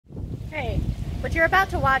What you're about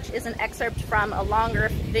to watch is an excerpt from a longer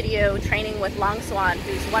video training with Langsuan,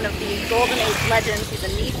 who's one of the Golden Age legends. He's a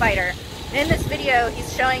knee fighter. And in this video,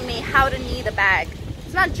 he's showing me how to knee the bag.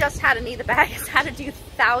 It's not just how to knee the bag, it's how to do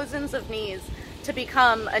thousands of knees to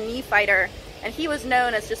become a knee fighter. And he was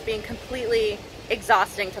known as just being completely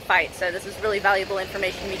exhausting to fight. So this is really valuable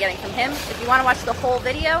information to be getting from him. If you want to watch the whole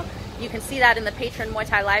video, you can see that in the Patron Muay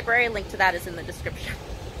Thai library. Link to that is in the description.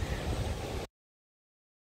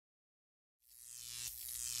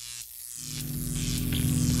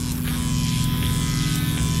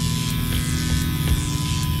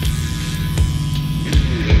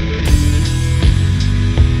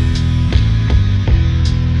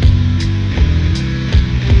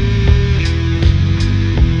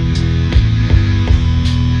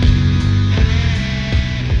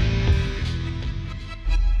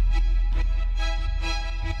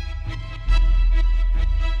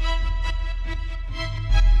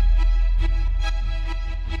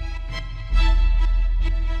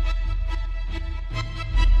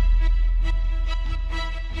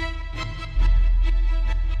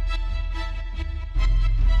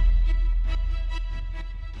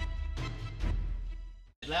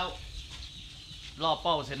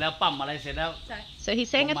 So he's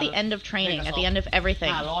saying at the end of training, at the end of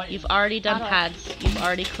everything, you've already done pads, you've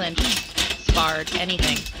already clinched, sparred,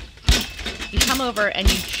 anything. You come over and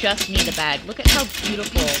you just knee the bag. Look at how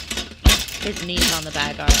beautiful his knees on the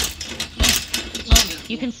bag are.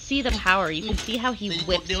 You can see the power, you can see how he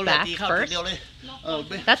whips back first.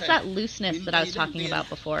 That's that looseness that I was talking about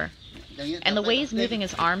before. And the way he's moving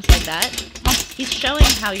his arms like that, he's showing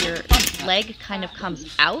how your leg kind of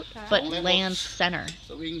comes out, but lands center.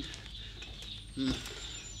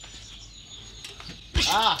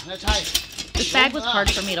 This bag was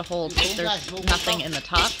hard for me to hold because there's nothing in the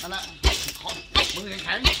top.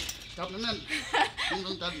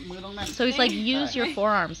 So he's like, use your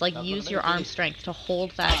forearms, like use your arm strength to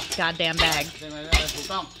hold that goddamn bag.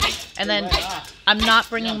 And then I'm not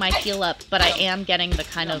bringing my heel up, but I am getting the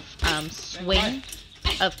kind of swing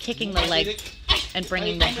of kicking the leg and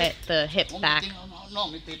bringing the hip back.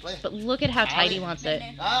 But look at how tight he wants it.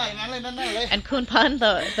 And Kunpan,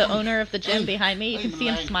 the owner of the gym behind me, you can see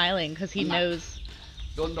him smiling because he knows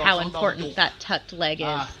how important that tucked leg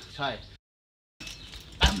is.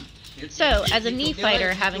 So, as a knee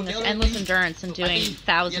fighter, having this endless endurance and doing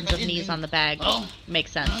thousands of knees on the bag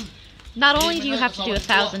makes sense. Not only do you have to do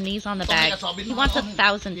 1,000 knees on the bag, he wants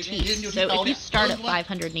 1,000 teeps. So if you start at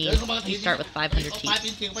 500 knees, you start with 500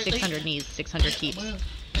 teeps. 600 knees, 600 teeps.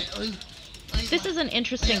 This is an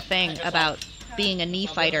interesting thing about being a knee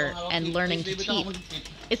fighter and learning to teep,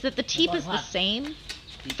 is that the teep is the same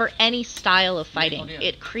for any style of fighting.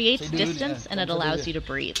 It creates distance and it allows you to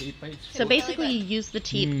breathe. So basically you use the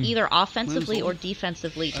teep either offensively or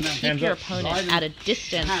defensively to keep your opponent at a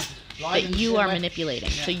distance that you are manipulating.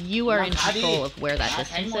 So you are in control of where that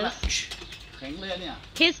distance is.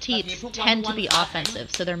 His teeps tend to be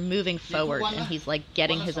offensive, so they're moving forward and he's like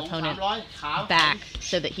getting his opponent back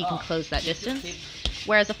so that he can close that distance.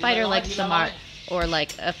 Whereas a fighter like Samart or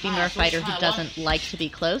like a femur fighter who doesn't like to be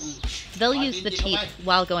close, they'll use the teep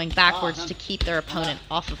while going backwards to keep their opponent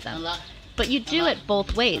off of them. But you do it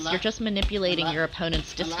both ways. You're just manipulating your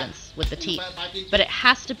opponent's distance with the teep. But it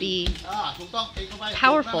has to be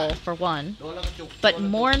powerful, for one, but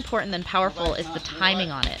more important than powerful is the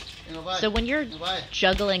timing on it. So when you're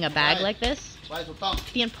juggling a bag like this,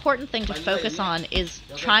 the important thing to focus on is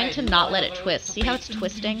trying to not let it twist. See how it's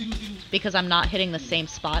twisting? Because I'm not hitting the same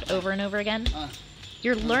spot over and over again?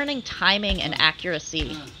 You're learning timing and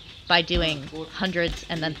accuracy by doing hundreds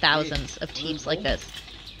and then thousands of teeps like this.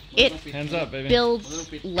 It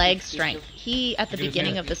builds leg strength. He, at the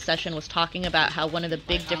beginning of this session, was talking about how one of the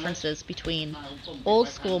big differences between old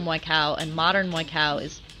school Muay Thai and modern Muay Thai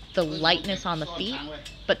is the lightness on the feet,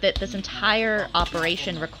 but that this entire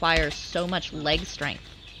operation requires so much leg strength.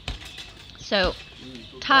 So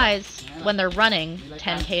Thais, when they're running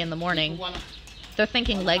 10K in the morning, they're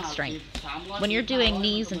thinking leg strength. When you're doing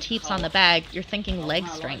knees and teeps on the bag, you're thinking leg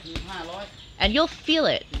strength. And you'll feel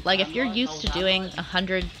it. Like if you're used to doing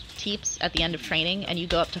 100 teeps at the end of training and you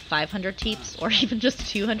go up to 500 teeps or even just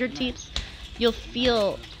 200 teeps, you'll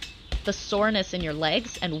feel the soreness in your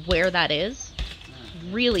legs and where that is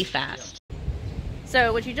really fast.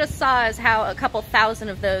 So what you just saw is how a couple thousand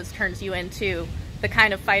of those turns you into the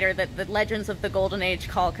kind of fighter that the legends of the Golden Age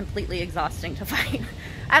call completely exhausting to fight.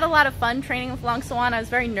 I had a lot of fun training with Langsuan. I was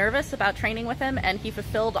very nervous about training with him, and he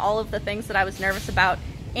fulfilled all of the things that I was nervous about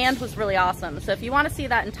and was really awesome. So if you want to see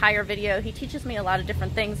that entire video, he teaches me a lot of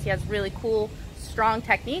different things. He has really cool, strong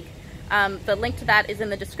technique. The link to that is in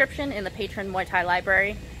the description in the Patron Muay Thai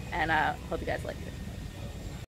library. and hope you guys liked it.